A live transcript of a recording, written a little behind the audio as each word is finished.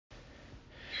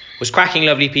Was cracking,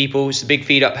 lovely people. It's the Big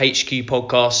Feed Up HQ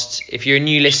podcast. If you're a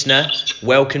new listener,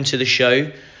 welcome to the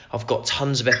show. I've got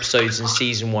tons of episodes in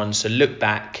season 1, so look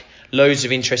back. Loads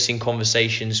of interesting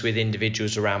conversations with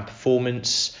individuals around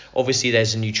performance. Obviously,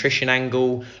 there's a nutrition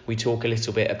angle. We talk a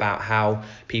little bit about how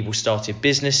people started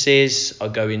businesses. I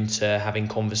go into having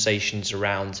conversations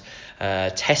around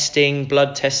testing,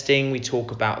 blood testing. We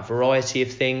talk about a variety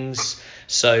of things.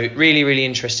 So really, really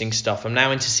interesting stuff. I'm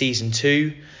now into season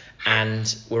 2.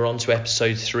 And we're on to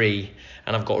episode 3,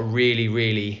 and I've got a really,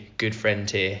 really good friend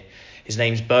here. His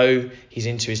name's Bo. He's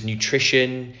into his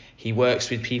nutrition. He works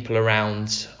with people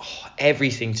around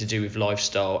everything to do with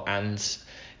lifestyle. And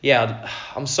yeah,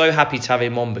 I'm so happy to have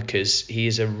him on because he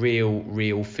is a real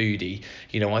foodie.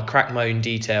 You know, I crack my own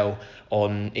detail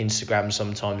on Instagram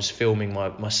sometimes, filming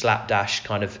my slapdash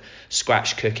kind of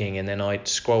scratch cooking, and then I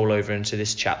scroll over into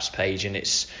this chap's page, and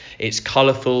it's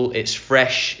colourful, it's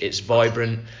fresh, it's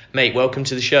vibrant. Mate, welcome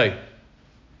to the show.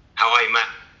 How are you, Matt?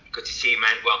 Good to see you,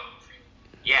 man. Well,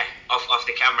 yeah, off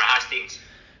the camera, how's things?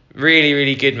 Really,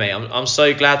 really good, mate. I'm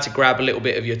so glad to grab a little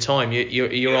bit of your time.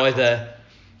 You're either,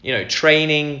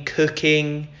 training,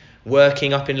 cooking,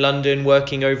 working up in London,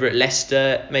 working over at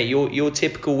Leicester, mate. Your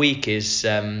typical week is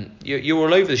you're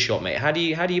all over the shop, mate. How do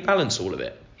you balance all of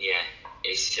it? Yeah,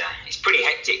 it's pretty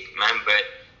hectic, man. But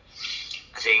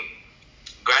I think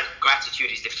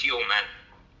gratitude is the fuel, man,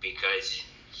 because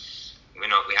we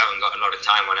haven't got a lot of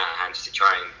time on our hands to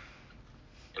try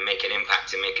and make an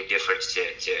impact and make a difference to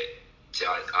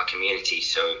our community.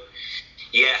 So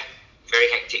yeah, very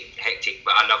hectic.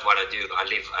 But I love what I do. I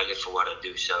live for what I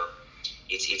do. So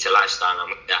it's a lifestyle, and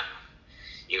with that,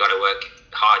 you got to work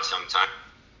hard sometimes.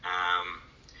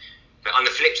 But on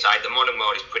the flip side, the modern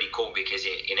world is pretty cool because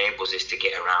it enables us to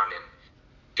get around and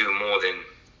do more than,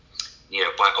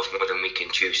 bite off more than we can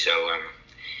chew. So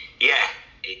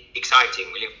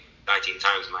exciting. We live exciting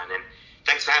times, man. And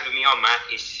thanks for having me on, Matt.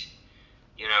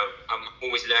 I'm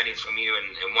always learning from you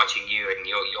and watching you, and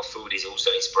your food is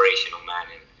also inspirational, man.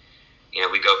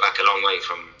 And we go back a long way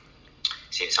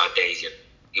since our days.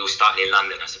 You all started in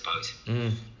London, I suppose.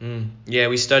 Yeah,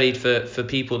 we studied, for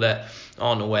people that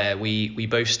aren't aware, we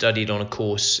both studied on a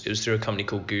course. It was through a company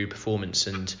called Guru Performance,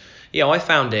 and yeah, I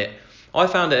found it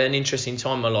an interesting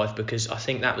time in my life because I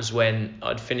think that was when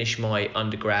I'd finished my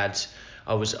undergrad.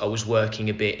 I was working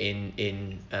a bit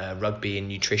in rugby and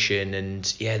nutrition,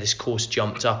 and yeah, this course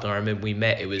jumped up, and I remember we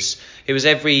met. It was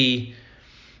every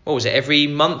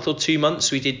month or 2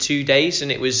 months we did 2 days,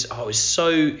 and it was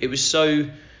so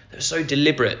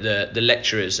deliberate, the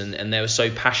lecturers, and they were so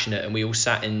passionate, and we all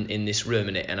sat in this room,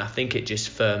 and I think it just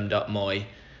firmed up my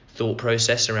thought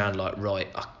process around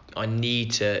I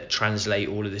need to translate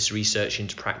all of this research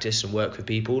into practice and work with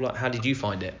people. How did you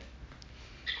find it?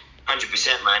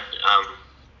 100%, man.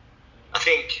 I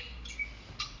think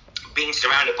being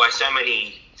surrounded by so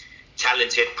many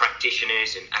talented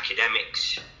practitioners and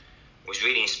academics was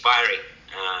really inspiring.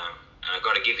 And I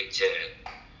got to give it to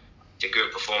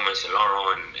Good Performance and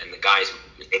Laurent and the guys.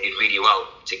 They did really well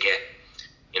to get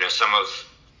some of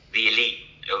the elite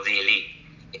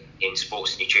in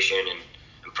sports nutrition and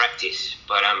practice.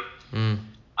 But I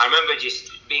remember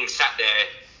just being sat there,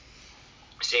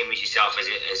 same as yourself, as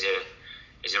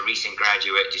a recent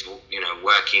graduate, just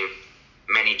working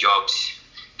many jobs,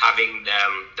 having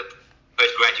the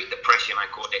postgraduate depression, I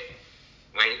call it,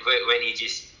 when you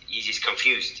just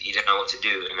confused, you don't know what to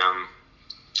do. And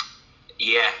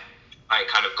I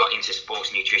kind of got into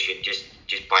sports nutrition just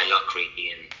by luck,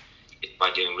 really, and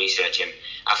by doing research. And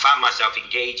I found myself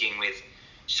engaging with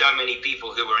so many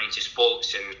people who were into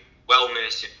sports and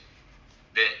wellness.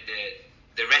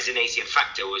 The resonating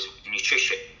factor was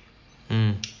nutrition.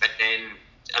 But then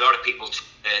a lot of people took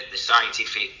the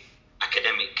scientific,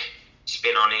 academic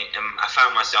spin on it, and I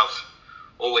found myself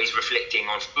always reflecting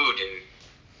on food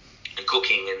and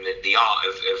cooking and the art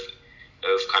of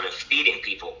kind of feeding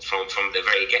people from the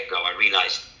very get-go. I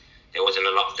realized there wasn't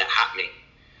a lot of that happening.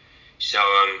 So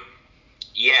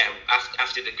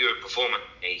after the Guru Performance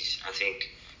days, I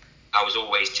think I was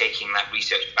always taking that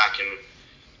research back and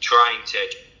trying to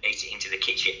take it into the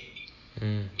kitchen.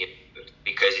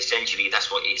 Because essentially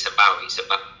that's what it's about. It's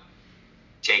about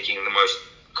taking the most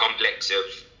complex of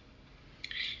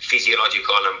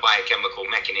physiological and biochemical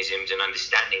mechanisms and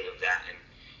understanding of that and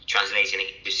translating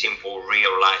it into simple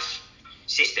real life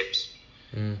systems.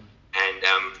 And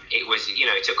it was,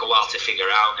 it took a while to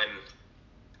figure out. And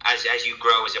as you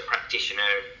grow as a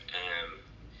practitioner,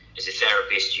 as a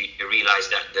therapist, you realize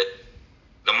that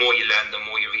the more you learn, the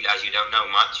more you realize you don't know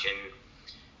much, and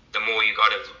the more you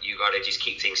gotta just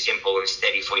keep things simple and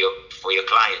steady for your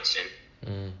clients. And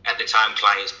at the time,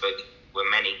 clients, but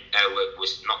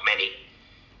was not many.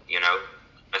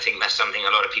 I think that's something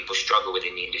a lot of people struggle with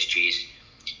in the industry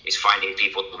is finding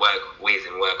people to work with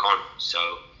and work on. So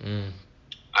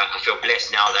I feel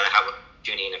blessed now that I have an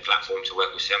opportunity and a platform to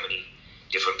work with so many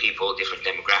different people, different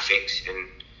demographics,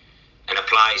 and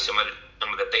apply some of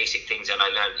the basic things that I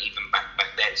learned even back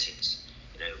then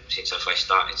since I first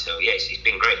started. So yes, it's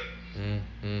been great.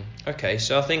 Okay,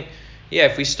 so I think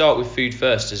if we start with food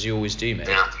first, as you always do, mate.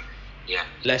 Yeah.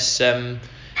 Let's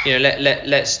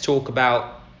let's talk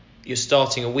about, you're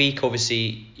starting a week.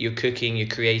 Obviously, you're cooking, you're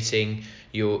creating,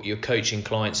 you're coaching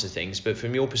clients and things. But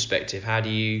from your perspective, how do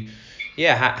you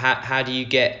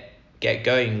get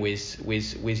going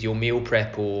with your meal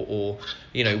prep, or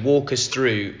walk us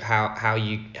through how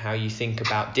you think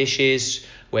about dishes,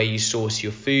 where you source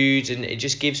your food, and it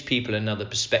just gives people another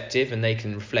perspective and they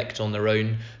can reflect on their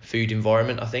own food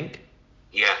environment, I think.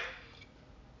 Yeah.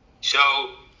 So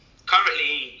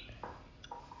currently,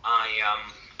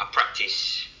 I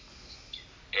practice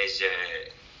as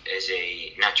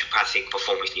a naturopathic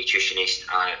performance nutritionist.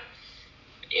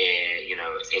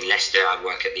 In Leicester, I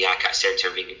work at the ICAT Centre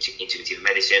of Integrative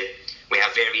Medicine. We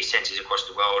have various centres across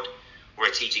the world. We're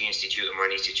a teaching institute, and we're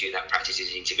an institute that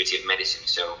practices integrative medicine.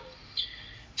 So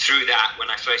through that, when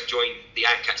I first joined the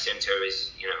ICAT Centre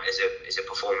as a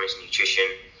performance nutrition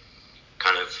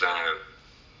kind of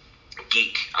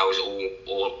geek, I was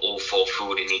all for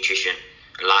food and nutrition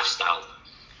and lifestyle.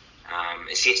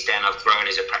 And since then, I've grown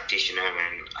as a practitioner,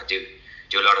 and I do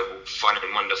a lot of fun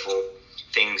and wonderful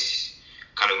things,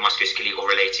 kind of musculoskeletal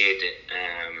related,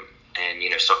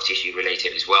 and soft tissue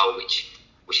related as well, which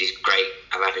is great.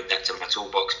 I've added that to my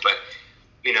toolbox, but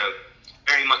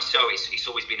very much so, it's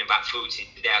always been about food. Since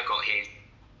the day I got here,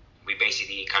 we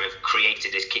basically kind of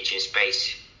created this kitchen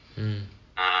space,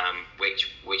 which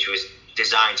was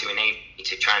designed to enable me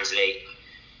to translate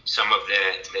some of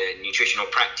the nutritional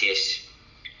practice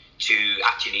to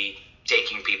actually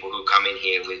taking people who come in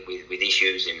here with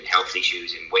issues and health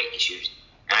issues and weight issues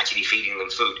and actually feeding them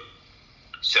food.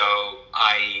 So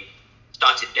I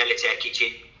started Delataire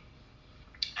Kitchen,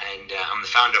 and I'm the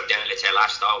founder of Delataire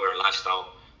Lifestyle. We're a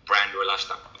lifestyle brand, we're a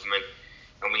lifestyle movement,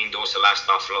 and we endorse a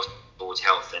lifestyle philosophy towards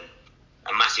health, and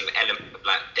a massive element of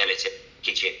like Delataire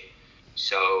Kitchen.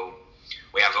 So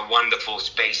we have a wonderful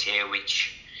space here,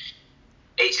 which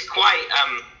it's quite,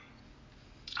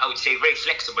 I would say, very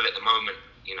flexible at the moment,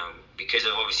 because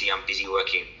of obviously I'm busy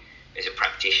working as a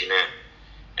practitioner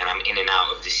and I'm in and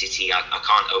out of the city. I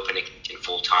can't open a kitchen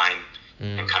full time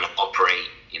and kind of operate,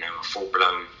 a full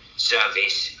blown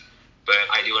service. But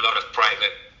I do a lot of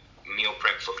private meal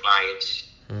prep for clients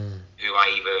who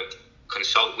I either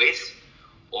consult with,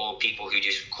 or people who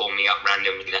just call me up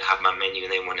randomly that have my menu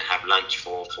and they want to have lunch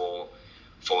for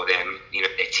them,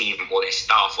 their team or their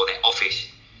staff or their office,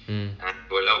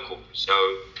 who are local. So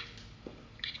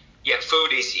yeah,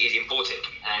 food is important,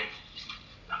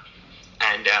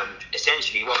 and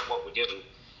essentially what we're doing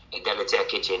at Delataire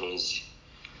Kitchen is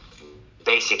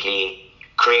basically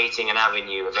creating an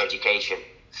avenue of education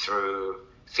through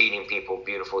feeding people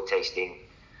beautiful tasting,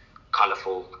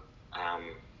 colourful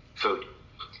food.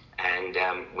 And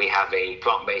we have a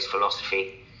plant-based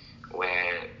philosophy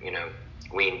where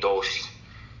we endorse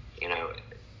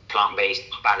plant-based,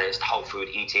 balanced, whole food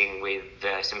eating with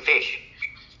some fish.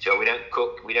 So we don't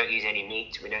cook, we don't use any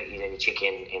meat, we don't use any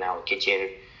chicken in our kitchen.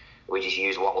 We just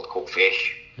use wild caught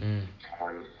fish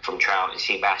from trout and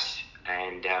sea bass,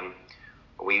 and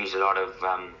we use a lot of,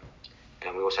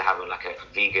 and we also have a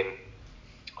vegan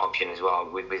option as well.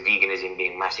 With veganism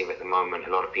being massive at the moment,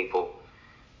 a lot of people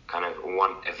kind of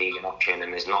want a vegan option,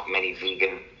 and there's not many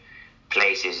vegan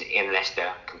places in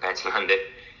Leicester compared to London.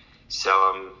 So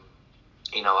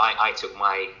I took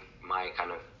my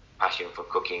kind of passion for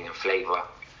cooking and flavour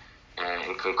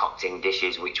and concocting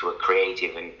dishes which were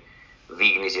creative, and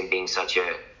veganism being such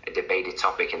a debated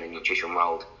topic in the nutrition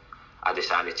world, I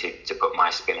decided to put my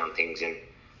spin on things and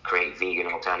create vegan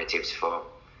alternatives for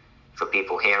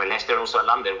people here in Leicester, and also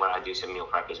London, where I do some meal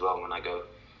prep as well when I go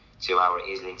to our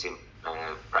Islington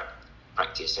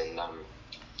practice, and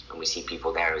we see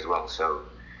people there as well. So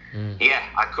yeah,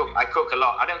 I cook a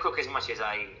lot. I don't cook as much as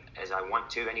I want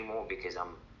to anymore because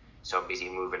I'm so busy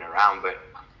moving around, but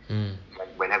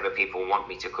whenever people want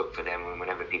me to cook for them, and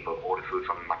whenever people order food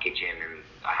from my kitchen and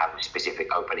I have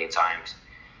specific opening times,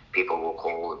 people will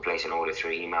call and place an order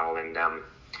through email, and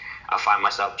I find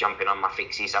myself jumping on my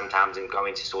fixie sometimes and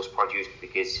going to source produce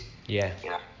because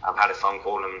I've had a phone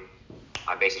call and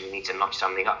I basically need to notch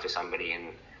something up for somebody,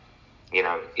 and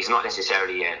it's not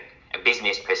necessarily a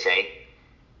business per se,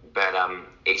 but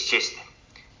it's just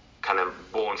kind of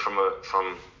born from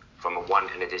a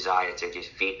want and a desire to just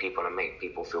feed people and make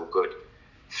people feel good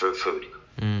through food.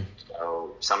 So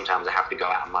So sometimes I have to go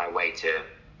out of my way to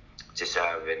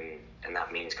serve, and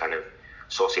that means kind of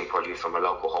sourcing produce from a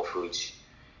local Whole Foods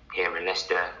here in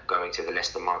Leicester, going to the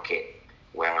Leicester market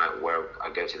where I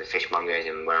go to the fishmongers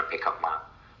and where I pick up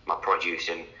my produce,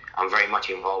 and I'm very much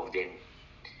involved in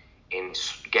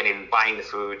buying the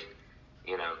food,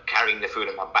 carrying the food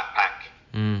in my backpack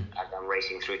as I'm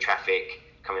racing through traffic,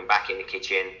 coming back in the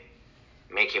kitchen,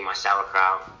 making my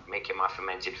sauerkraut, making my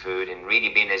fermented food, and really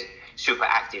being as super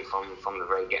active from the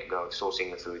very get-go of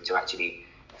sourcing the food to actually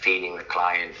feeding the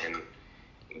client and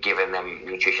giving them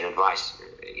nutrition advice,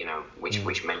 which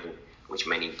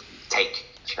many take.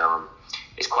 So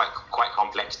it's quite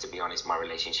complex, to be honest, my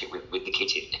relationship with the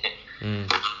kitchen.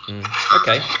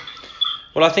 Okay.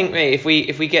 Well, I think, mate, if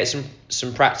we get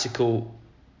some practical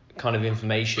kind of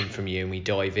information from you and we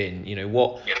dive in,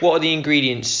 what are the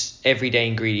ingredients, everyday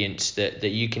ingredients that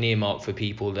you can earmark for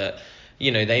people that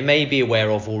they may be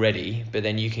aware of already, but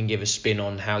then you can give a spin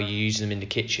on how you use them in the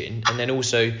kitchen, and then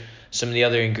also some of the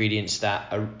other ingredients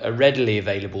that are readily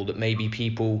available that maybe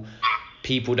people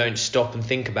don't stop and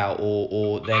think about,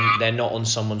 or then they're not on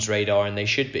someone's radar and they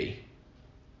should be.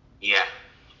 Yeah.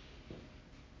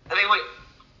 I think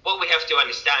what we have to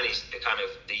understand is the kind of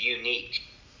the unique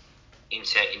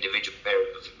inter-individual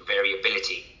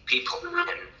variability people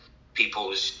and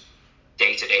people's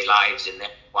day-to-day lives and their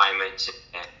requirements,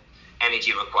 their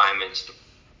energy requirements,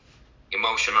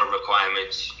 emotional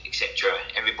requirements, etc.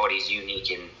 Everybody's unique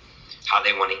in how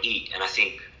they want to eat, and I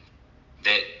think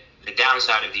that the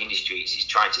downside of the industry is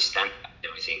trying to stand up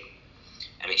everything,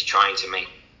 and it's trying to make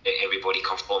everybody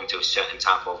conform to a certain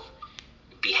type of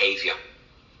behavior,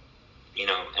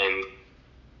 and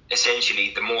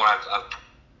essentially the more I've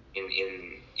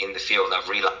in the field, I've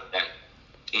realized that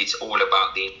it's all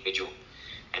about the individual,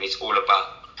 and it's all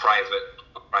about private.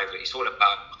 It's all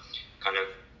about kind of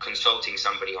consulting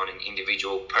somebody on an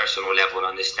individual, personal level,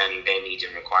 understanding their needs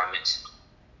and requirements,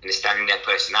 understanding their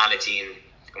personality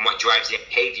and what drives their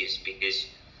behaviors. Because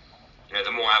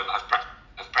the more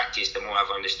I've practiced, the more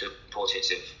I've understood the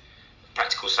importance of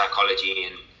practical psychology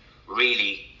and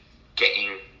really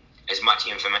getting as much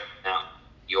information out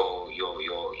your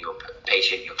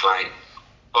patient, your client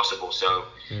possible. So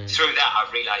through that,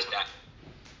 I've realized that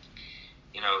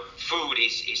food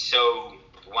is so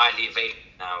widely available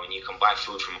now, and you can buy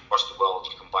food from across the world.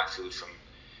 You can buy food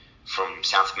from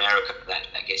South America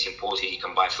that gets imported. You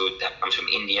can buy food that comes from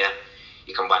India.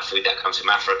 You can buy food that comes from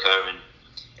Africa, and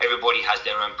everybody has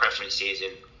their own preferences.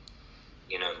 And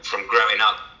from growing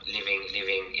up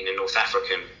living in a North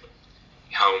African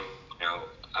home,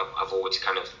 I've always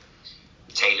kind of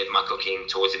tailored my cooking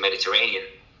towards the Mediterranean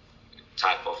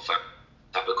type of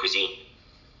cuisine,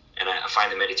 and I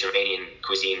find the Mediterranean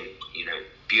cuisine,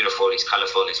 beautiful. It's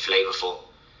colourful. It's flavourful,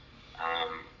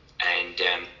 and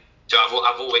so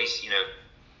I've always,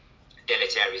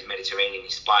 Deletere is Mediterranean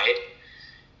inspired.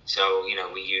 So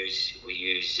we use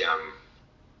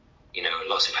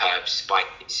lots of herbs,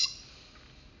 spices,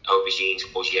 aubergines,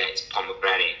 courgettes,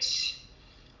 pomegranates,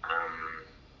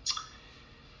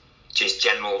 just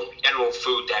general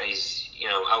food that is,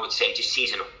 I would say just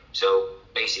seasonal. So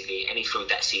basically any food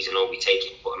that's seasonal, we take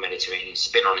it, put a Mediterranean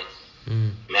spin on it.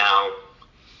 Now,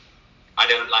 I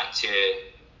don't like to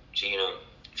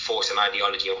force an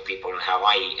ideology on people on how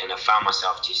I eat, and I found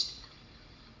myself just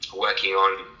working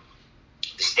on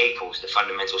the staples, the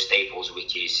fundamental staples,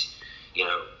 which is,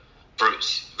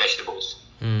 fruits, vegetables,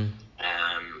 and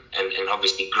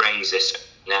obviously grains.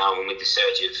 Now, and with the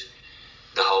surge of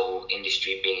the whole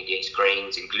industry being against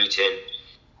grains and gluten,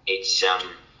 it's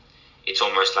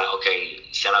almost like, okay,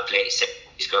 shall I play it safe,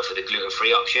 just go for the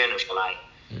gluten-free option, or shall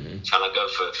I go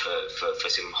for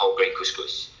some whole grain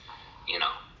couscous,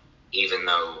 even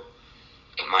though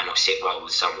it might not sit well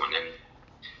with someone. And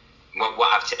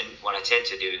what I tend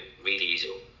to do really is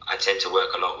I tend to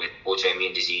work a lot with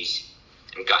autoimmune disease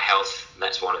and gut health.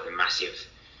 That's one of the massive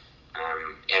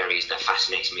areas that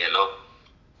fascinates me a lot.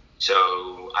 So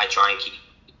I try and keep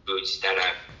foods that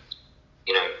are,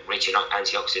 rich in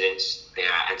antioxidants. They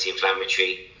are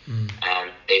anti-inflammatory,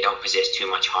 and they don't possess too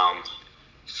much harm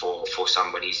for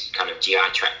somebody's kind of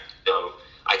GI tract. So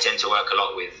I tend to work a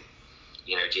lot with,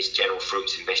 just general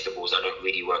fruits and vegetables. I don't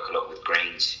really work a lot with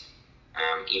grains,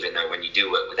 even though when you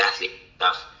do work with athletes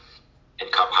stuff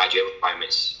and carbohydrate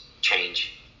requirements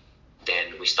change,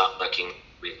 then we start working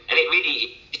with, and it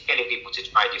really is getting people to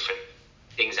try different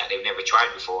things that they've never tried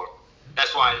before.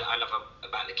 That's why I love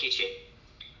about the kitchen,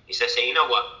 is they say, you know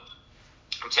what,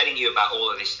 I'm telling you about all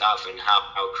of this stuff and how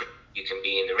you can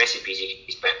be in the recipes you can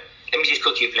use, but let me just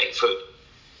cook you a plate of food.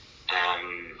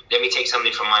 Let me take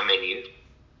something from my menu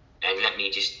and let me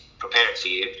just prepare it for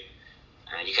you.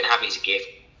 You can have it as a gift.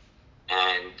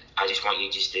 And I just want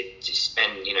you just to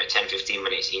spend 10-15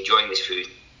 minutes enjoying this food,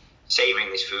 savoring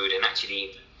this food, and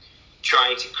actually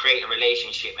trying to create a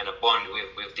relationship and a bond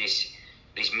with this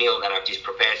meal that I've just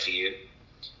prepared for you,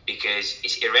 because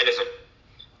it's irrelevant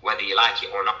whether you like it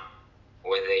or not,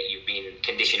 whether you've been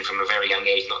conditioned from a very young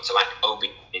age not to like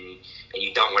aubergine, and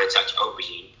you don't want to touch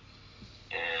aubergine,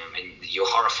 and you're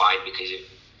horrified because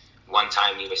one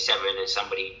time you were 7 and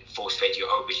somebody force fed you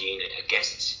aubergine at a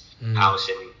guest's house,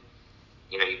 and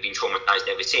you've been traumatized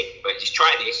ever since. But just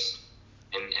try this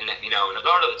and let me know. And a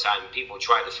lot of the time people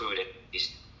try the food and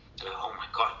just like, oh my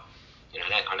god,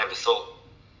 I never thought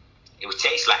it would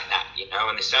taste like that,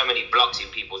 and there's so many blocks in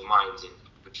people's minds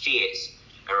and fears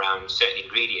around certain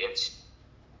ingredients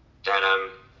that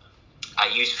I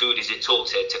use food as a tool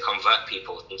to convert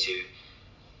people into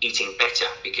eating better,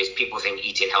 because people think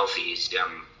eating healthy is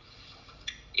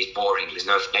boring. There's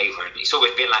no flavour. It's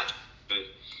always been like,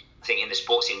 I think in the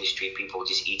sports industry, people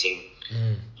just eating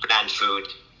bland food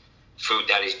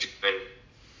that is driven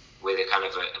with a kind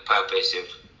of a purpose of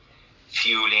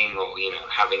fueling or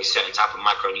having a certain type of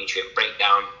micronutrient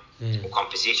breakdown or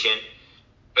composition.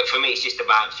 But for me, it's just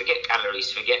about forget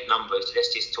calories, forget numbers.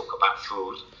 Let's just talk about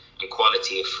food and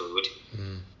quality of food.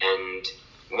 And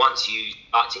once you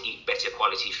start to eat better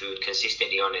quality food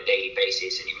consistently on a daily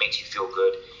basis, and it makes you feel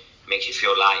good, makes you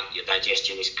feel light, your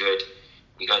digestion is good,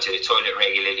 you go to the toilet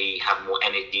regularly, you have more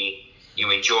energy,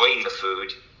 you're enjoying the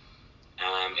food,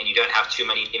 and you don't have too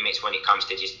many limits when it comes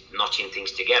to just notching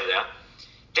things together,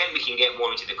 then we can get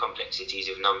more into the complexities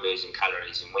of numbers and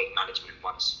calories and weight management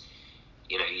once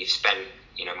you've spent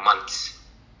months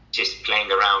just playing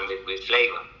around with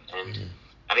flavour. And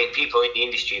I think people in the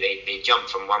industry, they jump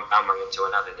from one bandwagon to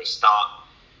another. They start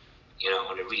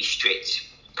on a really strict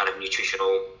kind of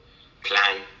nutritional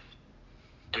plan,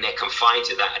 and they're confined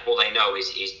to that, and all they know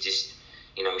is just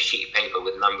a sheet of paper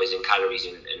with numbers and calories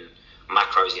and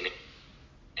macros in it,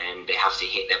 and they have to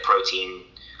hit their protein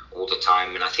all the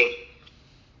time. And I think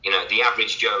the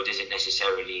average Joe doesn't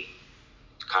necessarily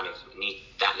kind of need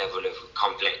that level of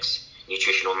complex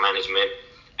nutritional management.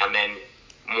 And then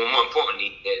more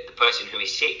importantly, the person who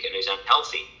is sick and who's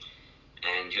unhealthy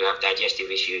and who have digestive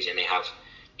issues, and they have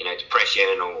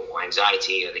depression or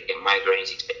anxiety, or they get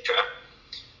migraines, etc.,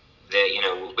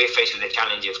 we're faced with the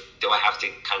challenge of, do I have to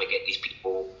kind of get these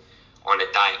people on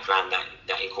a diet plan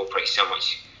that incorporates so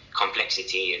much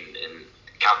complexity and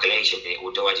calculation,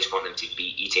 or do I just want them to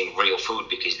be eating real food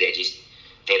because they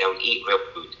don't eat real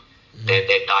food? Their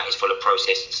diet is full of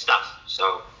processed stuff.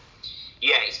 So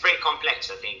yeah, it's very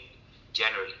complex, I think,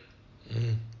 generally.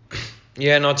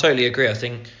 Yeah, no, I totally agree. I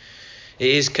think it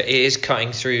is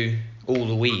cutting through all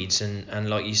the weeds and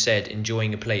like you said,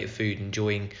 enjoying a plate of food,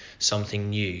 enjoying something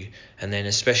new. And then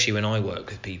especially when I work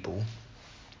with people,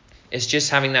 it's just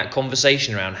having that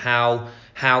conversation around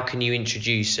how can you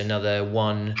introduce another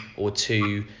 1 or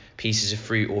 2 pieces of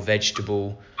fruit or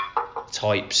vegetable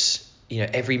types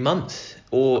every month.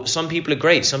 Or some people are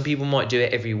great, some people might do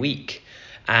it every week.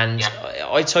 And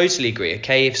I totally agree.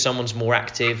 Okay, if someone's more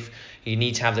active, you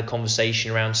need to have the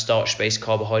conversation around starch-based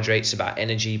carbohydrates, about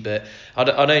energy. But I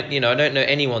don't know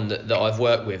anyone that I've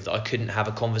worked with that I couldn't have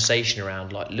a conversation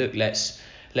around, like, look,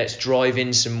 let's drive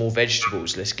in some more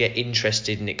vegetables. Let's get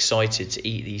interested and excited to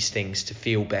eat these things, to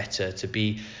feel better, to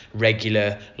be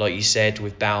regular, like you said,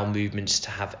 with bowel movements,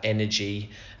 to have energy.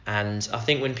 And I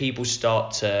think when people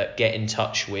start to get in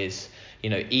touch with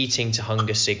eating to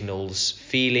hunger signals,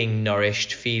 feeling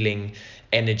nourished, feeling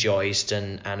energized,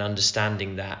 and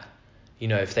understanding that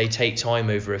if they take time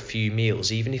over a few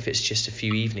meals, even if it's just a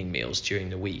few evening meals during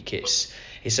the week,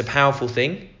 it's a powerful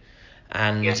thing.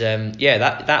 And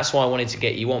that's why I wanted to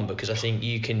get you on, because I think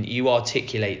you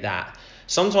articulate that,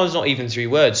 sometimes not even through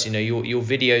words, your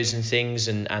videos and things,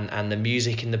 and the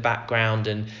music in the background,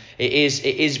 and it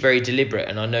is very deliberate.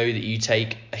 And I know that you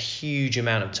take a huge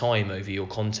amount of time over your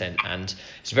content, and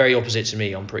it's very opposite to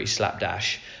me. I'm pretty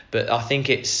slapdash, but I think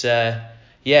it's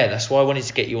that's why I wanted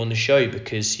to get you on the show,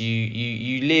 because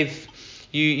you live,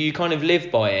 you kind of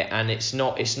live by it, and it's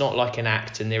not like an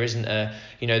act, and there isn't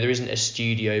a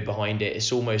studio behind it.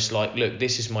 It's almost like, look,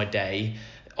 this is my day.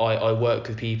 I work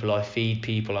with people, I feed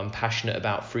people, I'm passionate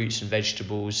about fruits and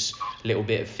vegetables, a little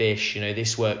bit of fish,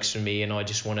 this works for me, and I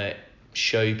just want to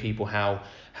show people how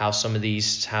some of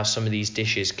these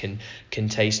dishes can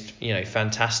taste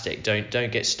fantastic.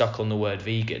 Don't get stuck on the word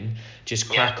vegan. Just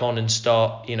crack on and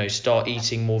start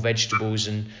eating more vegetables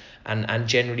and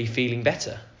generally feeling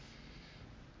better.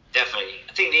 Definitely.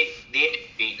 I think the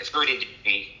industry, the food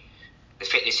industry, the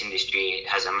fitness industry,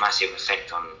 has a massive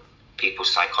effect on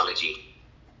people's psychology.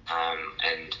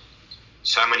 And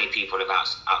so many people have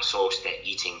outsourced their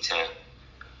eating to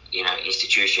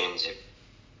institutions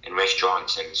and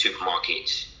restaurants and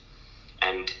supermarkets.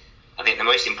 And I think the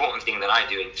most important thing that I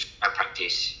do in my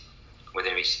practice,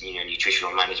 whether it's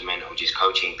nutritional management or just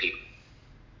coaching people,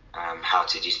 how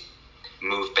to just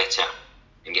move better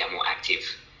and get more active.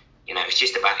 It's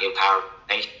just about empowering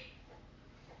patients,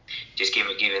 just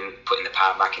putting the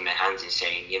power back in their hands and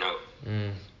saying,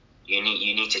 you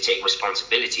need to take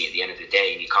responsibility at the end of the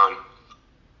day, and you can't,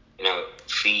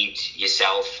 feed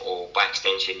yourself or by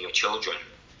extension your children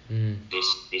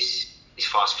this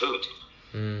fast food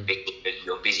because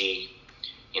you're busy,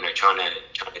 trying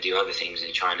to do other things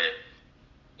and trying to,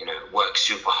 work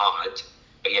super hard,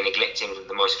 but you're neglecting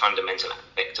the most fundamental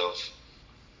aspect of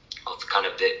kind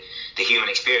of the human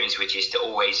experience, which is to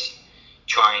always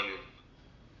try and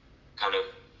kind of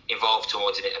evolve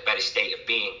towards a better state of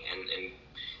being, and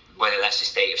whether that's a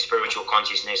state of spiritual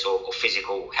consciousness or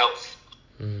physical health.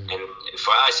 And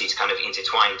for us, it's kind of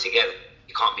intertwined together.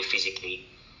 You can't be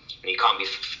you can't be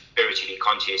spiritually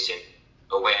conscious and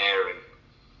aware, and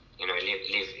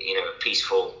live a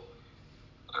peaceful,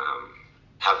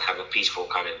 have a peaceful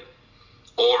kind of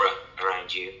aura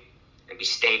around you, and be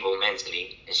stable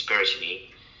mentally and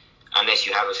spiritually, unless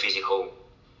you have a physical,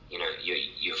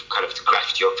 you've kind of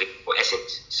grasped your physical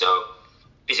essence. So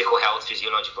physical health,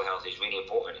 physiological health is really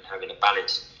important, and having a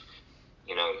balance,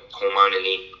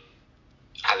 hormonally,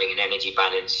 having an energy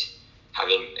balance,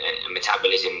 having a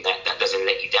metabolism that doesn't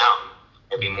let you down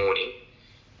every morning,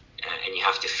 and you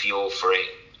have to fuel for it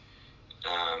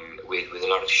with a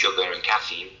lot of sugar and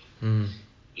caffeine,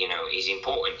 is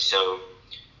important. So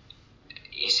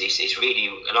it's really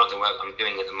a lot of the work I'm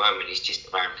doing at the moment is just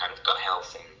around kind of gut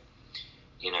health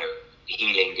and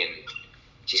healing, and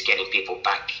just getting people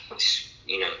back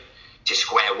to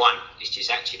square one. It's just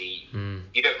actually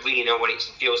you don't really know what it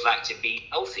feels like to be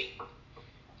healthy,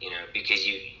 because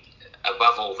you,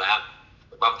 above all that,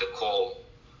 above the core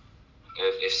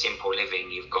of simple living,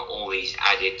 you've got all these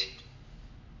added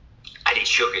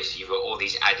sugars, you've got all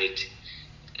these added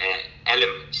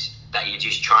elements that you're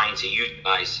just trying to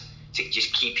utilize to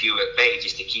just keep you at bay,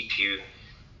 just to keep you,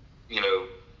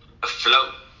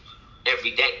 afloat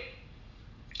every day.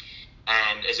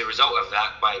 And as a result of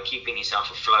that, by keeping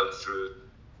yourself afloat through,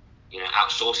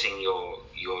 outsourcing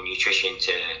your nutrition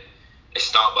to a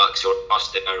Starbucks or a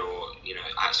Costa, or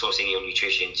outsourcing your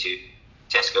nutrition to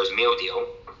Tesco's meal deal,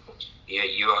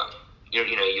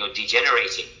 you're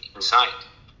degenerating inside,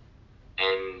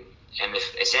 and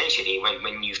essentially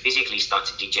when you physically start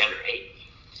to degenerate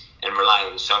and rely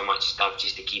on so much stuff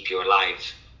just to keep you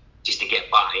alive, just to get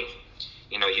by,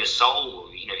 your soul,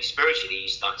 spiritually, you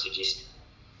start to just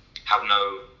have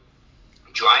no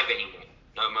drive anymore,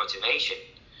 no motivation.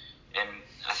 And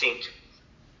I think,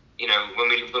 when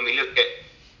we look at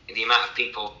the amount of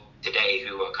people today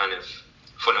who are kind of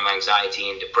full of anxiety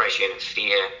and depression and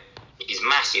fear, is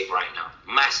massive right now,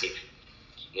 massive,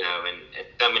 and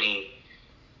so many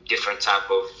different type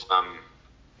of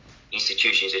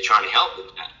institutions are trying to help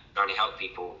with that, trying to help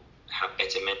people have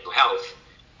better mental health.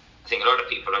 I think a lot of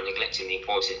people are neglecting the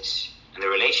importance and the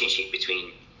relationship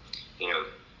between,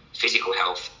 physical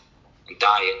health and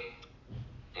diet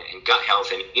and gut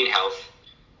health and immune health,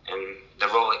 and the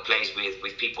role it plays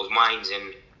with people's minds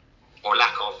or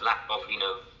lack of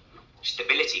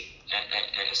stability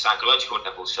at a psychological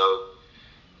level. So,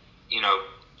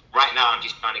 right now I'm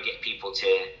just trying to get people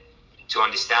to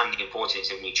understand the importance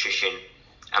of nutrition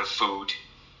and food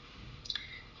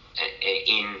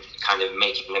in kind of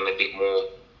making them a bit more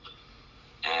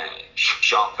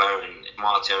sharper and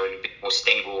smarter and a bit more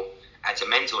stable at a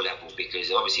mental level, because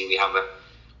obviously we have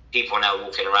people now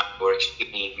walking around who are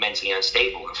extremely mentally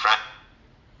unstable and fragile.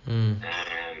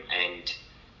 And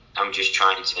I'm just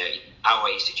trying to, our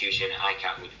institution at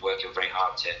ICAP, we're working very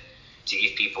hard to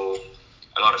give people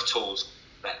a lot of tools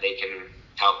that they can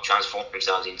help transform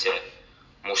themselves into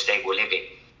more stable living.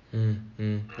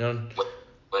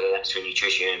 Whether that's through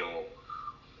nutrition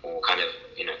or kind of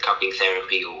cupping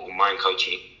therapy or mind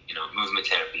coaching, movement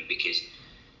therapy, because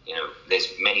there's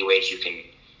many ways you can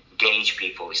gauge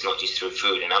people. It's not just through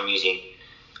food, and I'm using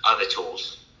other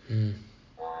tools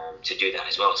to do that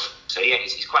as well. So yeah,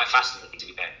 it's quite fascinating, to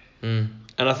be fair.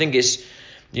 And I think it's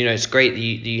it's great that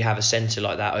you have a centre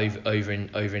like that over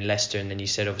in Leicester, and then you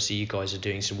said obviously you guys are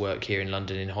doing some work here in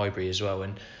London in Highbury as well.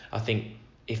 And I think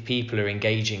if people are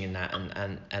engaging in that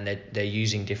and they're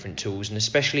using different tools, and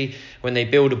especially when they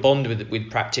build a bond with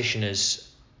practitioners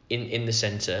in the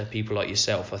centre, people like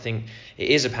yourself, I think it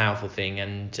is a powerful thing.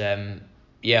 And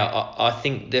I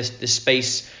think the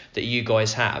space that you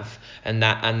guys have and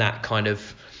that kind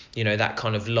of that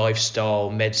kind of lifestyle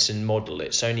medicine model,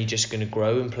 it's only just going to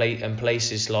grow, and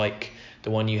places like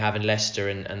the one you have in Leicester,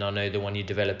 and I know the one you're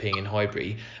developing in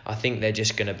Highbury, I think they're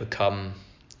just going to become,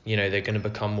 they're going to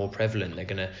become more prevalent. They're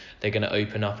going to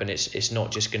open up, and it's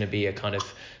not just going to be a kind of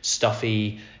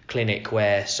stuffy clinic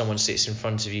where someone sits in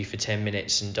front of you for 10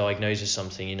 minutes and diagnoses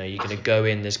something. You're going to go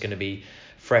in, there's going to be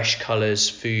fresh colours,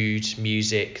 food,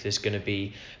 music, there's going to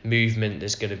be movement,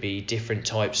 there's going to be different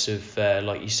types of,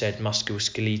 like you said,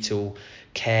 musculoskeletal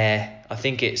care. I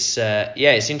think it's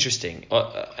interesting,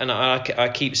 and I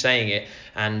keep saying it,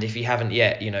 and if you haven't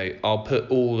yet, I'll put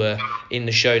all in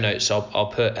the show notes.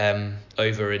 I'll put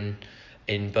over in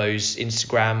Bo's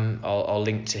Instagram. I'll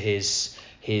link to his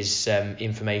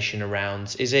information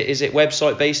around. Is it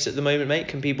website based at the moment, mate?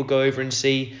 Can people go over and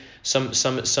see some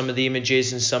of the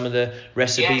images and some of the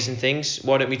recipes and things?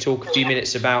 Why don't we talk a few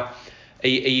minutes about, are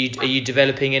you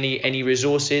developing any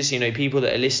resources? People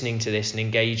that are listening to this and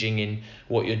engaging in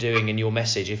what you're doing and your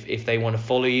message, if they want to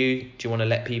follow you, do you want to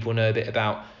let people know a bit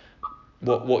about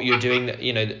what you're doing,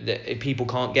 that people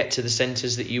can't get to the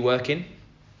centres that you work in?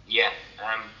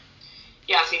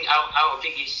 I think our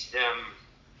biggest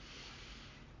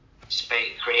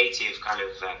creative kind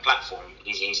of platform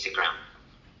is Instagram,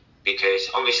 because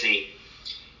obviously,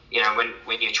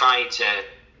 when you're trying to,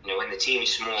 when the team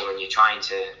is small and you're trying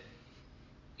to,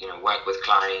 work with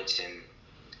clients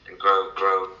and grow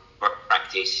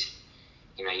practice,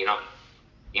 you're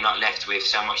not left with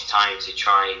so much time to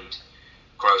try and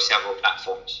grow several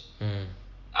platforms.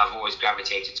 I've always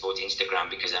gravitated towards Instagram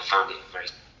because I found it a very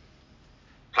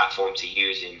platform to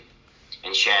use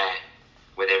and share,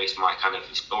 whether it's my kind of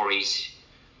stories,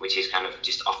 which is kind of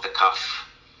just off the cuff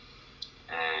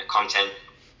content,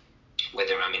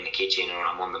 whether I'm in the kitchen or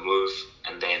I'm on the move,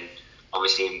 and then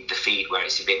obviously the feed where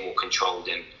it's a bit more controlled,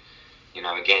 and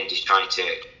again, just trying to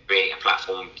create a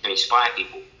platform to inspire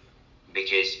people,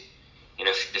 because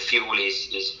the fuel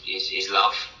is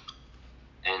love,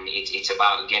 and it's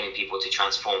about getting people to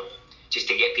transform, just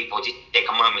to get people to take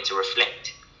a moment to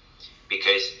reflect,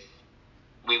 because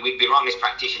we'd be wrong as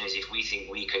practitioners if we think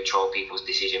we control people's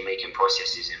decision-making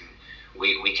processes and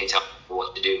we can tell people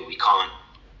what to do. We can't.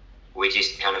 We're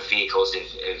just kind of vehicles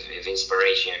of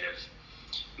inspiration, of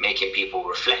making people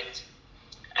reflect.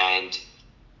 And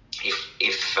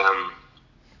if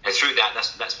and through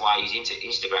that's why I use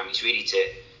Instagram. It's really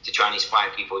to try and inspire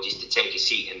people just to take a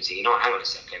seat and say, hang on a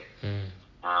second.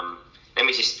 Let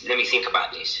me think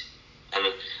about this. And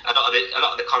a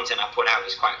lot of the content I put out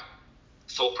is quite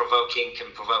thought-provoking,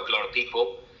 can provoke a lot of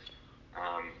people.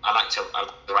 I like to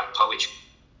write poetry.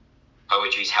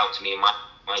 Poetry's helped me in my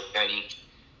journey,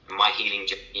 my healing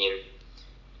journey,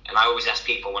 and I always ask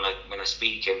people when I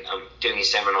speak, and I'm doing a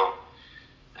seminar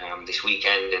this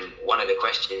weekend, and one of the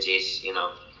questions is,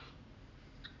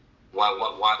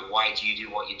 why do you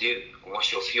do what you do, and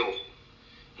what's your fuel,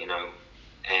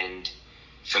 and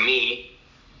for me,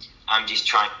 I'm just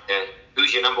trying to,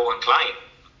 who's your number one client?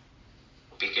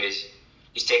 Because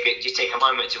just take a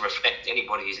moment to reflect.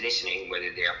 Anybody who's listening, whether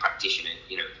they are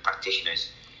practitioners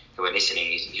who are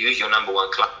listening, is who's your number one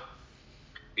client?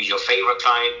 Who's your favorite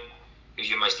client? Who's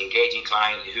your most engaging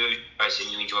client? Who's the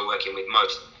person you enjoy working with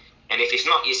most? And if it's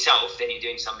not yourself, then you're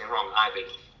doing something wrong, I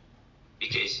believe,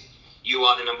 because you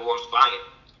are the number one client.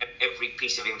 Every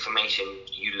piece of information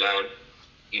you learn,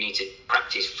 you need to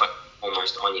practice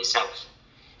almost on yourself.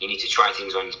 You need to try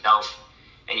things on yourself,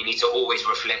 and you need to always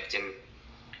reflect and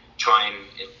try and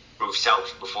improve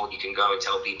self before you can go and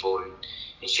tell people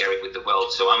and share it with the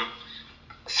world. So I'm,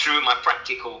 through my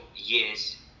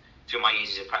years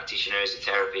as a practitioner, as a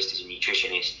therapist, as a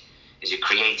nutritionist, as a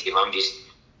creative, I'm just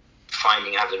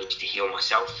finding avenues to heal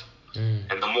myself.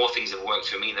 And the more things have worked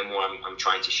for me, the more I'm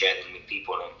trying to share them with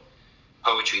people. And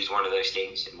poetry is one of those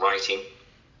things, and writing,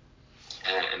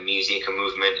 and music and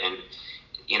movement. And,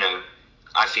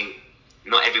 I think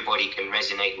not everybody can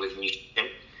resonate with nutrition,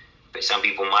 but some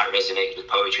people might resonate with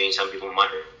poetry, and some people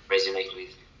might resonate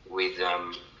with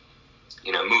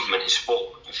movement and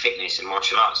sport and fitness and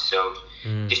martial arts. So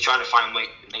just trying to find ways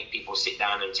to make people sit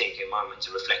down and take a moment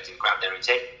to reflect and grab their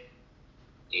intent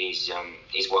is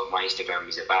what my Instagram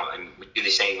is about. And we do the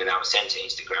same with our centre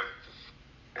Instagram.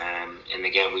 And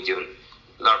again, we do,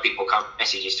 a lot of people come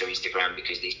messages to Instagram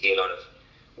because they see a lot of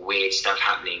weird stuff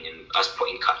happening, and us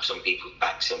putting cups on people's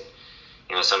backs, and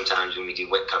sometimes when we do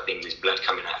wet cupping, there's blood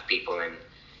coming out of people, and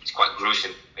it's quite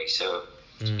gruesome. So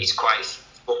it's quite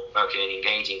thought-provoking and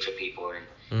engaging for people,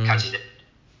 and catches them.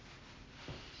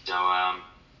 So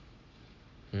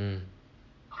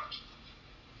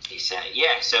it's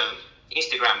so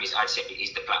Instagram is, I'd say,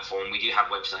 is the platform. We do have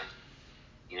website.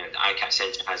 The ICAT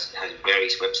Centre has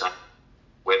various website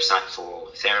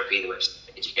for therapy, the website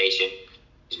for education,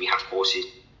 because we have courses.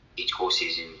 Each course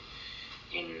is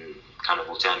in kind of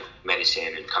alternative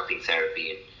medicine and cupping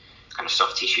therapy and kind of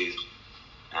soft tissue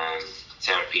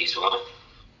therapy as well.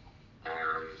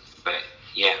 But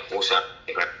yeah, also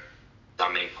our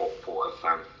main port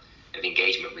of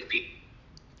engagement with people.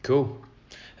 Cool.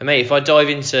 And mate, if I dive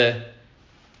into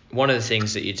one of the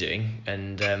things that you're doing,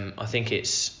 and I think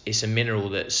it's a mineral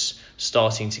that's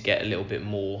starting to get a little bit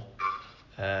more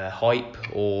hype,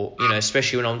 or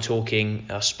especially when I'm talking.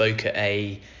 I spoke at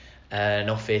an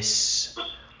office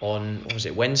on, what was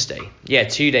it, Wednesday? Yeah,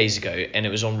 2 days ago, and it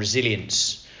was on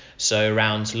resilience. So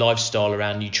around lifestyle,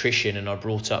 around nutrition, and I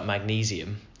brought up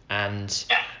magnesium. And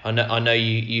I know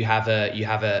you have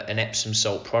an Epsom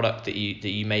salt product that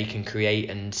you make and create,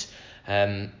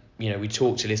 and we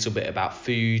talked a little bit about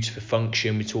food for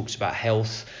function. We talked about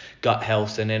health, gut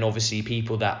health, and then obviously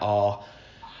people that are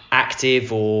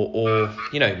active or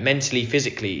mentally,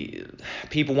 physically,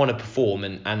 people want to perform,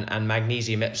 and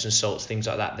magnesium, Epsom salts, things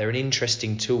like that, they're an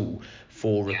interesting tool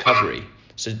for recovery.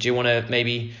 So do you want to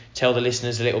maybe tell the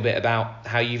listeners a little bit about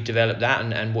how you've developed that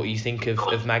and what you think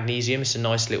of magnesium? It's a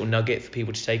nice little nugget for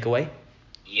people to take away.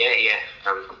 Yeah.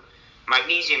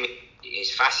 Magnesium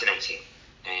is fascinating,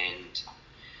 and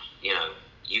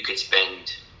you could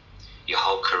spend your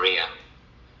whole career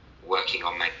working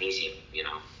on magnesium,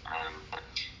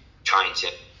 trying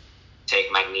to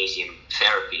take magnesium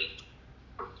therapy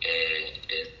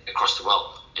across the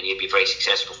world, and you'd be very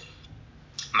successful.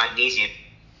 Magnesium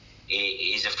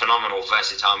is a phenomenal,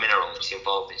 versatile mineral. It's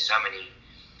involved in so many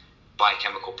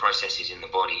biochemical processes in the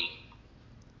body.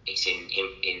 It's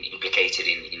implicated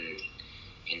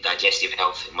in digestive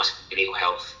health, in musculoskeletal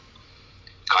health,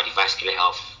 cardiovascular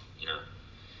health.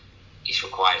 It's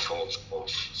required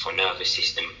for nervous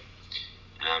system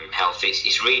health.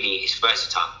 It's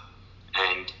versatile.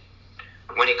 And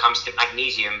when it comes to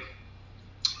magnesium,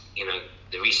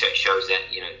 the research shows that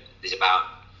there's about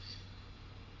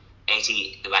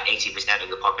 80% of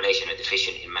the population are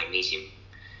deficient in magnesium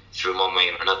through one way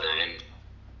or another, and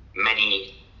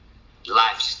many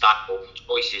lifestyle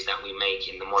choices that we make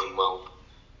in the modern world,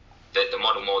 that the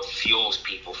modern world fuels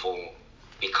people for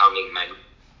becoming magnesium.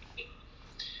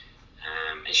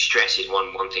 And stress is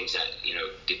one thing that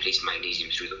depletes magnesium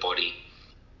through the body.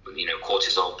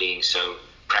 Cortisol being so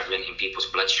prevalent in people's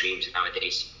bloodstreams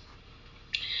nowadays.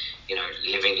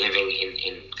 Living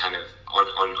in kind of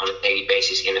on a daily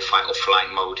basis in a fight or flight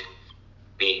mode,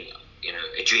 being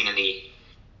adrenally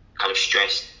kind of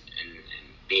stressed and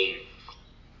being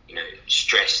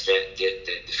stressed at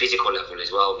the physical level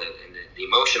as well, and the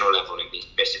emotional level, and being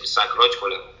stressed at the psychological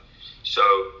level. So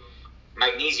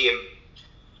magnesium,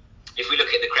 if we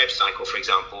look at the Krebs cycle, for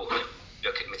example,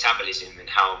 look at metabolism and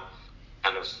how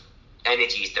kind of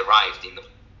energy is derived in the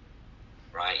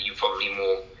right. You're probably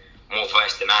more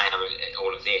versed than I am at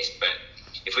all of this, but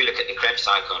if we look at the Krebs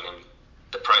cycle and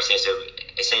the process of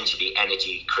essentially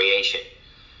energy creation,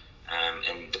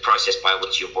 and the process by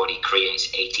which your body creates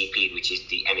ATP, which is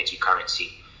the energy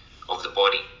currency of the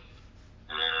body,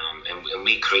 and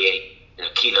we create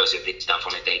kilos of this stuff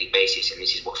on a daily basis, and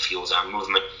this is what fuels our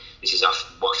movement. This is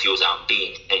what fuels our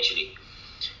being, essentially.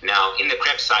 Now, in the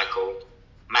Krebs cycle,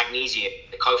 magnesium,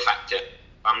 the cofactor,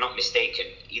 if I'm not mistaken,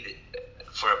 either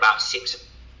for about 6 of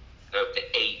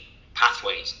the 8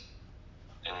 pathways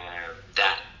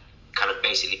that kind of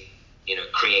basically,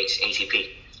 creates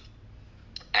ATP.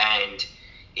 And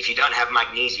if you don't have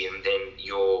magnesium, then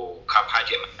your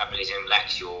carbohydrate metabolism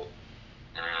lacks, your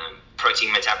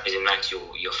protein metabolism lacks,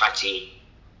 your fatty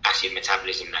acid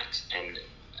metabolism lacks, and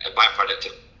a byproduct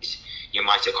of this, your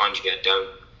mitochondria don't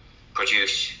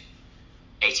produce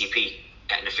ATP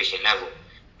at an efficient level.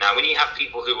 Now, when you have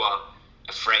people who are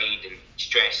afraid and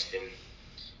stressed and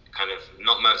kind of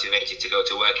not motivated to go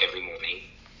to work every morning,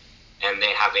 and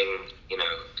they're having,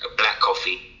 a black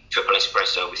coffee, triple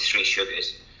espresso with 3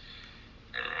 sugars,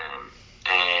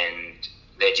 and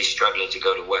they're just struggling to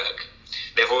go to work,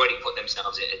 they've already put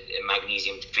themselves in a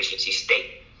magnesium deficiency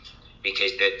state,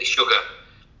 because the sugar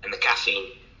and the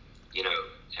caffeine,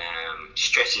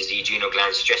 stresses the adrenal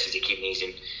glands, stresses the kidneys,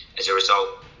 and as a result,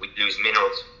 we lose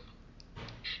minerals.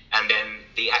 And then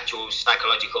the actual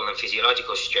psychological and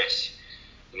physiological stress,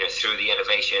 through the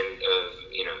elevation of,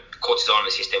 cortisol in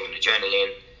the system and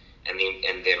adrenaline,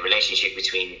 and the relationship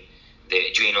between the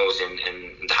adrenals and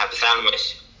the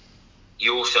hypothalamus,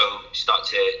 you also start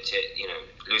to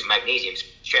lose magnesium,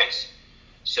 stress.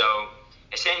 So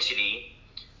essentially,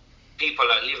 people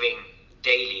are living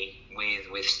daily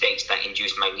with states that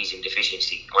induce magnesium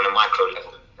deficiency on a micro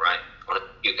level, right? On a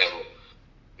acute level.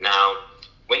 Now,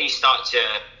 when you start to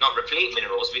not replete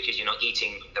minerals because you're not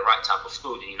eating the right type of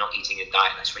food, and you're not eating a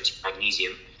diet that's rich in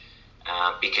magnesium,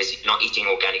 because you're not eating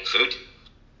organic food,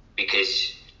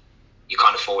 because you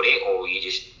can't afford it, or you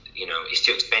just, it's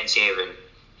too expensive and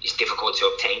it's difficult to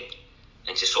obtain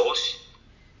and to source,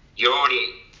 you're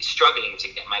already struggling to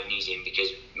get magnesium because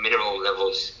mineral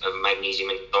levels of magnesium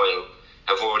in soil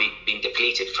have already been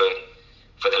depleted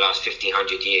for the last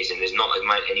 1,500 years, and there's not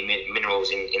any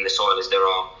minerals in the soil as there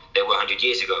were 100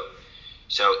 years ago.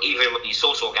 So even when you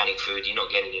source organic food, you're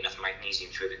not getting enough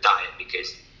magnesium through the diet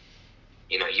because,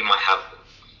 you might have...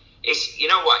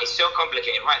 It's so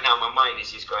complicated. Right now, my mind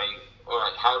is just going, all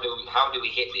right, how do we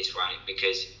hit this right?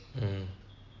 Because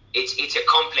it's a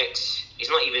complex... It's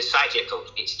not even cyclical.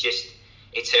 It's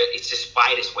a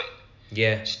spider's web.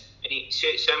 Yeah.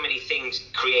 So many things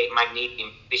create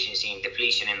magnesium deficiency and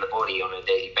depletion in the body on a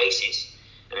daily basis,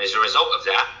 and as a result of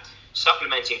that,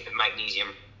 supplementing with magnesium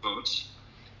foods,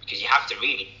 because you have to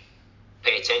really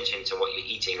pay attention to what you're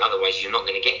eating, otherwise you're not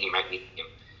going to get any magnesium.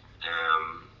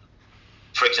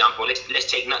 For example,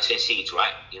 let's take nuts and seeds,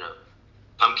 right?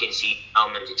 Pumpkin seed,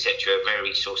 almonds, etc. Very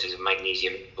rich sources of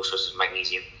magnesium, all sources of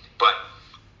magnesium. But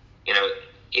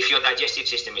if your digestive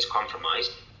system is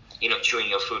compromised, you're not chewing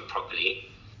your food properly,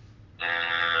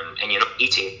 and you're not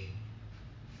eating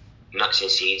nuts and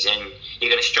seeds, and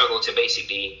you're going to struggle to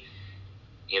basically,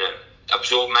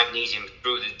 absorb magnesium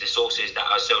through the sources that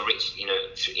are so rich,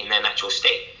 in their natural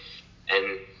state.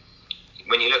 And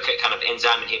when you look at kind of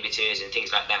enzyme inhibitors and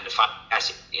things like that, the fatty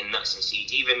acid in nuts and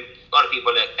seeds, even a lot of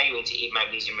people are claiming to eat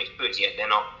magnesium-rich foods, yet they're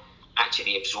not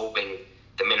actually absorbing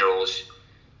the minerals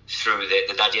through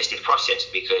the digestive process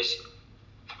because,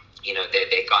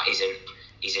 their gut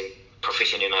isn't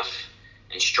proficient enough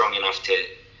and strong enough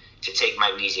to take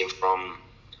magnesium from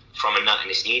a nut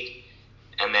and a seed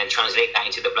and then translate that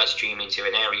into the bloodstream into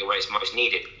an area where it's most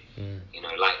needed,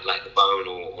 like the bone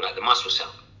or like the muscle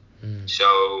cell.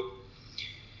 So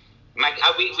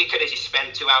we could have just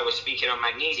spent 2 hours speaking on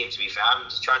magnesium, to be fair. I'm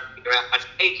just trying to figure out how to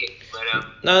take it. But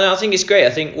No, I think it's great. I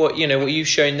think what you've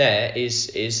shown there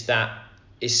is that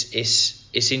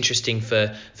it's interesting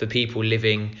for people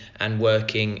living and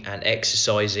working and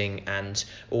exercising and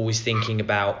always thinking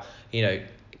about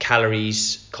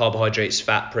calories, carbohydrates,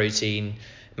 fat, protein.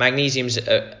 Magnesium's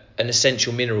an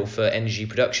essential mineral for energy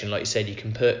production. Like you said, you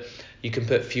can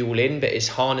put fuel in, but it's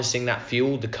harnessing that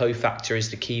fuel. The cofactor is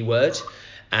the key word.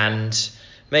 And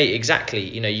mate, exactly,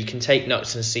 you can take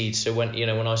nuts and seeds. So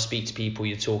when I speak to people,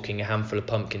 you're talking a handful of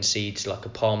pumpkin seeds, like a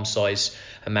palm size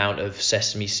amount of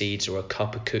sesame seeds, or a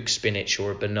cup of cooked spinach,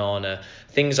 or a banana,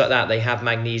 things like that. They have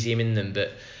magnesium in them.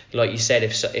 But like you said,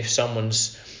 if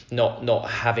someone's not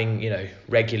having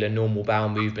regular normal bowel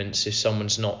movements, if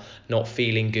someone's not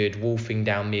feeling good, wolfing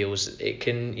down meals, it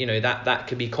can that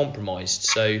can be compromised.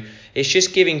 So it's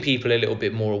just giving people a little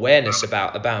bit more awareness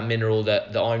about a mineral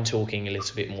that I'm talking a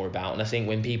little bit more about. And I think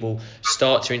when people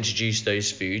start to introduce those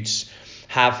foods,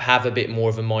 have a bit more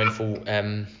of a mindful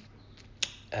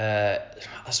I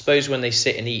suppose when they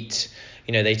sit and eat,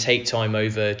 they take time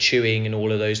over chewing and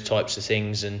all of those types of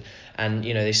things, and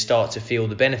they start to feel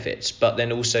the benefits. But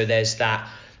then also there's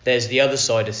the other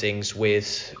side of things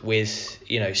with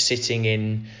sitting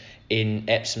in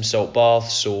Epsom salt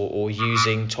baths, or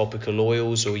using topical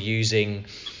oils, or using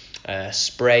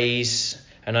sprays.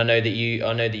 And I know that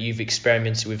you've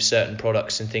experimented with certain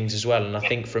products and things as well. And I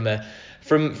think from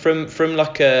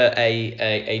like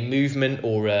a movement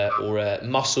or a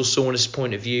muscle soreness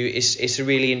point of view, it's a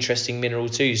really interesting mineral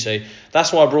too. So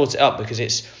that's why I brought it up, because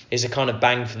it's a kind of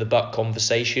bang for the buck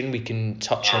conversation. We can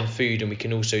touch on food, and we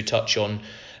can also touch on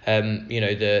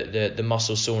the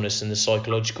muscle soreness and the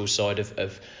psychological side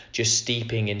of just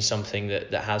steeping in something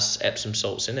that has Epsom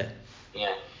salts in it.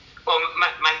 Yeah. Well,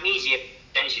 magnesium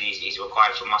essentially is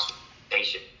required for muscle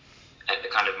sensation at the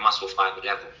kind of muscle fiber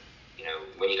level.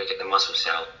 When you look at the muscle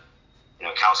cell,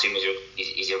 calcium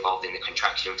is involved in the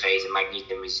contraction phase, and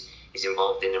magnesium is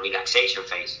involved in the relaxation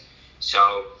phase.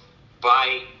 So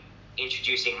by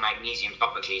introducing magnesium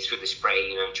topically through the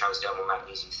spray, transdermal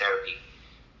magnesium therapy,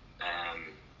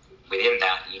 within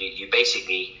that, you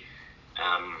basically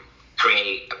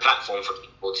create a platform for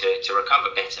people to recover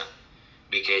better.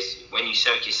 Because when you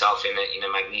soak yourself in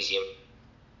a magnesium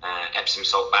Epsom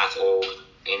salt bath, or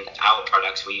in our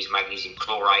products we use magnesium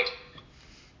chloride,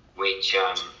 which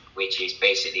is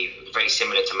basically very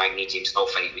similar to magnesium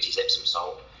sulfate, which is Epsom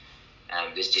salt.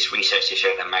 There's just research to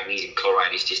show that magnesium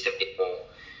chloride is just a bit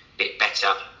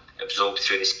better absorbed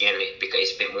through the skin.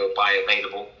 It's a bit more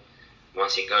bioavailable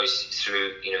once it goes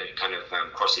through,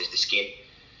 crosses the skin.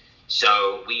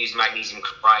 So we use magnesium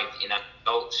chloride in our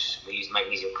salts. We use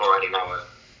magnesium chloride in our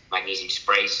magnesium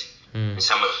sprays, and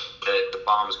some of the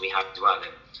balms we have as well.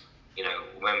 And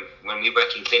when we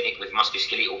work in clinic with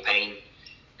musculoskeletal pain,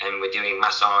 and we're doing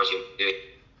massage and doing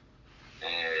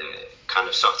kind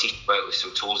of soft tissue work with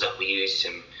some tools that we use,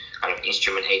 some kind of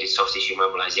instrument-aided soft tissue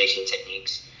mobilization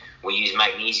techniques. We use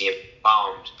magnesium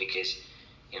balms because,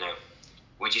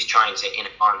 we're just trying to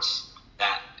enhance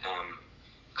that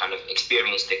kind of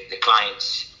experience, the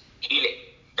client's healing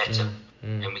better.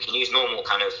 And we can use normal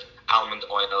kind of almond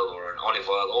oil or an olive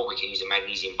oil, or we can use a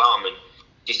magnesium balm, and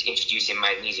just introducing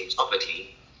magnesium topically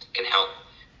can help,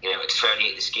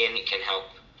 exfoliate the skin. It can help,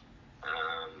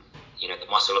 the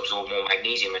muscle absorb more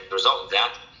magnesium. As a result of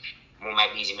that, more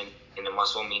magnesium in the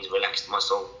muscle means relaxed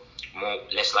muscle,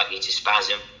 less likely to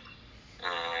spasm,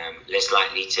 less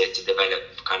likely to develop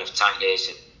kind of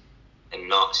tightness and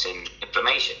knots and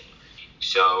inflammation.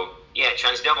 So yeah,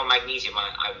 transdermal magnesium,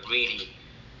 I really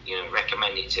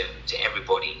recommend it to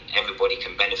everybody. Everybody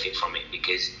can benefit from it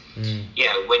because when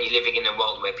you're living in a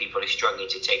world where people are struggling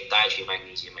to take dietary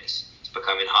magnesium, and it's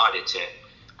becoming harder to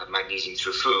have magnesium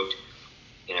through food,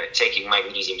 taking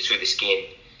magnesium through the skin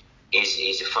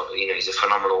is a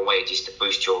phenomenal way just to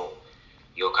boost your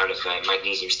kind of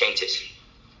magnesium status.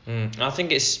 I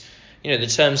think it's the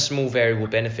term small variable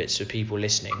benefits for people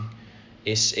listening.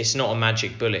 It's not a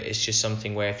magic bullet. It's just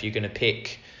something where if you're going to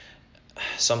pick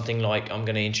something like, I'm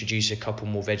going to introduce a couple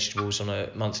more vegetables on a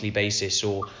monthly basis,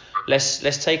 or let's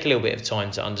take a little bit of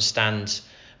time to understand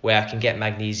where I can get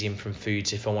magnesium from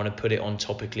foods if I want to put it on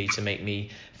topically to make me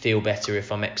feel better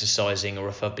if I'm exercising, or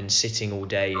if I've been sitting all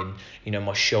day and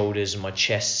my shoulders and my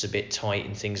chest's a bit tight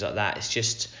and things like that. It's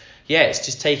just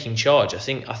taking charge. I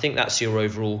think that's your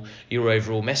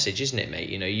overall message, isn't it, mate?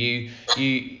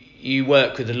 You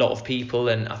work with a lot of people,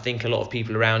 and I think a lot of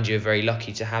people around you are very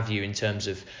lucky to have you in terms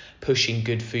of pushing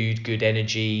good food, good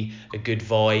energy, a good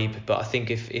vibe. But I think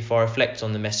if I reflect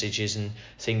on the messages and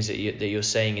things that you're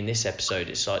saying in this episode,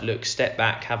 it's like, look, step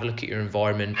back, have a look at your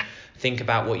environment, think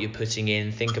about what you're putting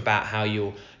in, think about how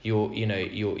your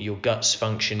gut's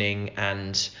functioning,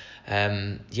 and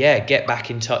get back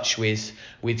in touch with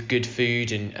good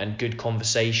food and good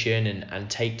conversation, and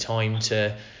take time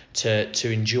to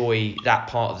enjoy that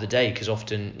part of the day, because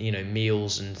often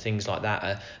meals and things like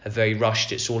that are very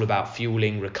rushed. It's all about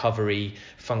fueling, recovery,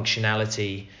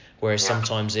 functionality, whereas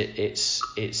sometimes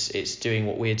it's doing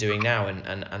what we're doing now,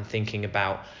 and thinking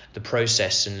about the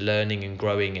process and learning and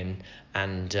growing,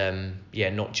 and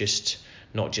not just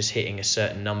hitting a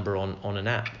certain number on an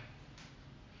app.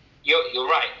 You're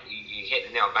right. You hit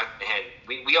the nail back on the head.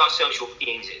 We are social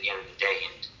beings at the end of the day,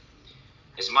 and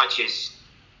as much as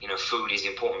food is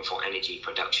important for energy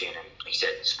production and, like you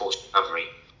said, sports recovery,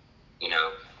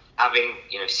 having,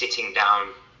 sitting down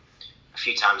a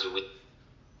few times a week,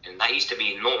 and that used to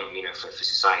be a norm, for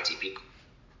society.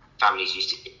 Families used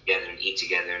to get together and eat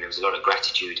together, and there was a lot of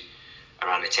gratitude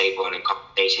around the table, and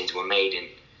conversations were made, and,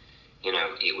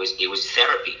 it was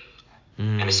therapy.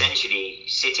 And essentially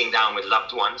sitting down with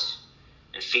loved ones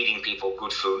and feeding people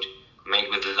good food made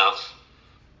with love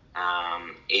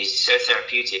is so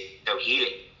therapeutic, so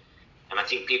healing. And I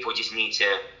think people just need to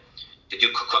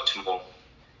do cook-ups more,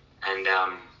 and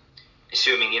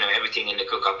assuming everything in the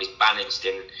cook-up is balanced,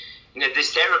 and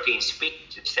there's therapy in speech,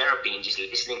 there's therapy in just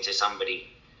listening to somebody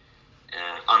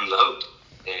unload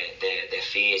their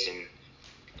fears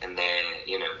and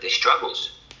their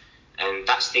struggles, and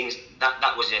that's things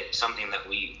that was something that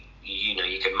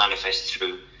you could manifest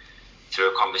through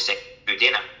a conversation, through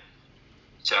dinner.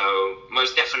 So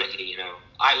most definitely,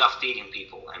 I love feeding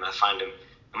people, and I find a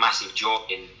massive joy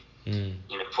in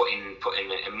putting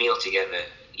a meal together,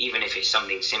 even if it's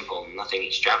something simple, nothing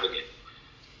extravagant.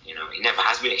 It never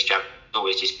has been extravagant. It's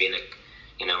always just been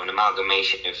an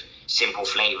amalgamation of simple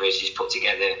flavors just put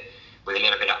together with a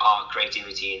little bit of art,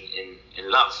 creativity, and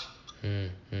love.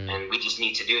 And we just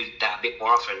need to do that a bit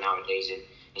more often nowadays. And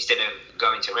instead of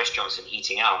going to restaurants and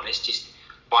eating out, let's just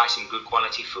buy some good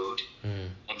quality food,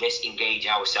 and let's engage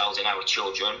ourselves and our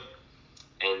children,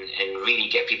 and really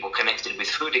get people connected with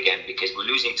food again, because we're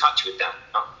losing touch with that.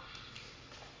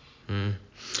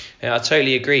 Yeah, I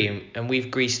totally agree, and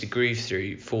we've greased the groove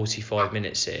through 45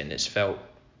 minutes here, and it's felt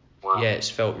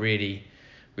really,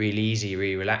 really easy,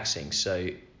 really relaxing. So,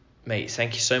 mate,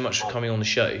 thank you so much for coming on the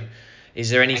show. Is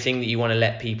there anything that you want to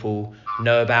let people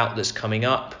know about that's coming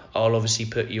up? I'll obviously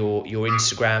put your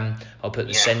Instagram. I'll put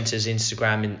the centre's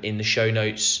Instagram in the show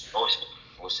notes.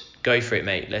 Awesome. Go for it,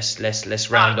 mate. Let's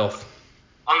round off.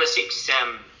 On the 6th,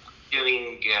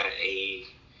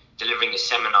 delivering a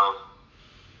seminar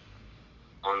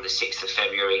on the 6th of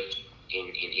February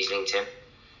in Islington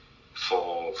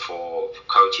for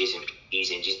coaches and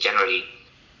PTs, and just generally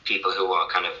people who are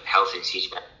kind of health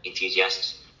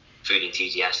enthusiasts, food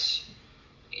enthusiasts.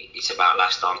 It's about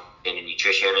lifestyle and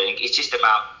nutrition, and it's just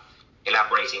about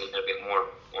elaborating a little bit more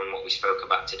on what we spoke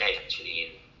about today, actually,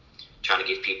 and trying to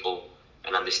give people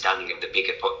an understanding of the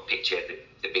bigger picture,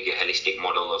 the bigger holistic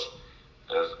model of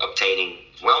obtaining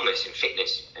wellness and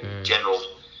fitness and general,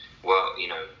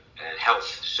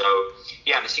 health. So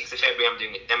yeah, on the 6th of February, I'm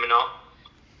doing a seminar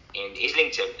in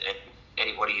Islington, and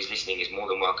anybody who's listening is more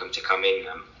than welcome to come in.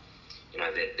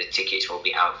 The tickets will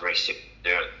be out very soon.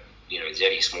 It's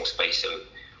only a small space, so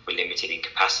we're limited in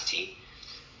capacity.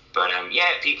 But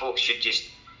people should just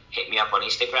hit me up on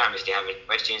Instagram if they have any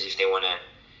questions, if they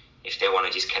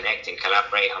wanna just connect and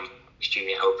collaborate. I'm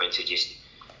extremely open to just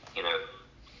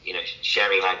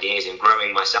sharing ideas and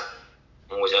growing myself.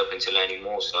 I'm always open to learning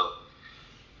more. So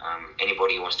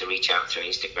anybody who wants to reach out through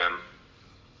Instagram,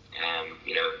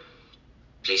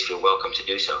 please feel welcome to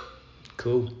do so.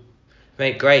 Cool,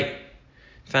 mate. Great,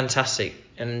 fantastic.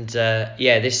 And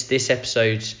this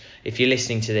episode, if you're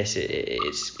listening to this,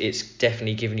 it's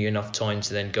definitely given you enough time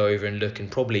to then go over and look,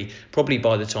 and probably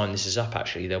by the time this is up,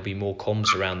 actually there'll be more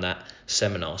comms around that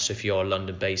seminar. So if you are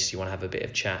London based, you want to have a bit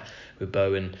of chat with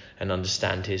Bo and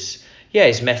understand his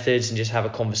methods and just have a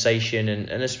conversation,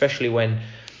 and especially when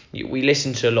we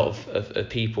listen to a lot of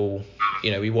people,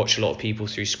 we watch a lot of people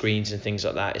through screens and things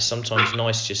like that. It's sometimes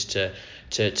nice just to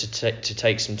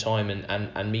take some time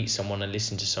and meet someone and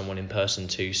listen to someone in person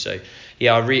too. So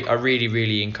I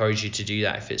really encourage you to do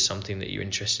that if it's something that you're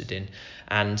interested in.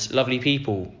 And lovely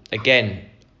people, again,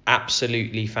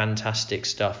 absolutely fantastic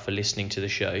stuff for listening to the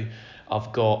show.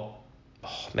 I've got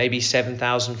maybe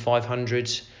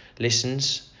 7,500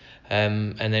 listens.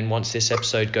 And then once this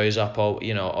episode goes up,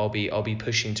 I'll be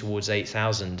pushing towards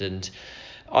 8,000, and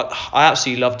I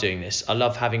absolutely love doing this. I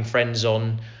love having friends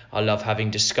on. I love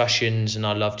having discussions, and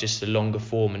I love just the longer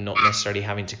form and not necessarily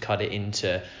having to cut it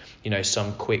into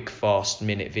some quick fast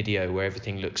minute video where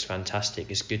everything looks fantastic.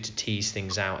 It's good to tease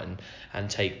things out and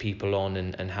take people on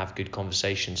and have good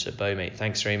conversations. So Bo, mate,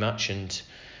 thanks very much. And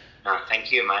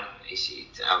thank you, man.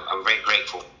 I'm very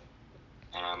grateful.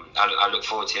 I look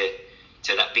forward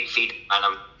to that big feed, and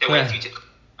I'm still waiting for you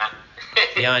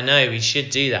to. Yeah, I know we should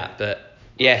do that, but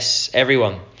yes,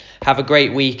 everyone, have a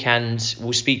great week, and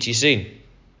we'll speak to you soon.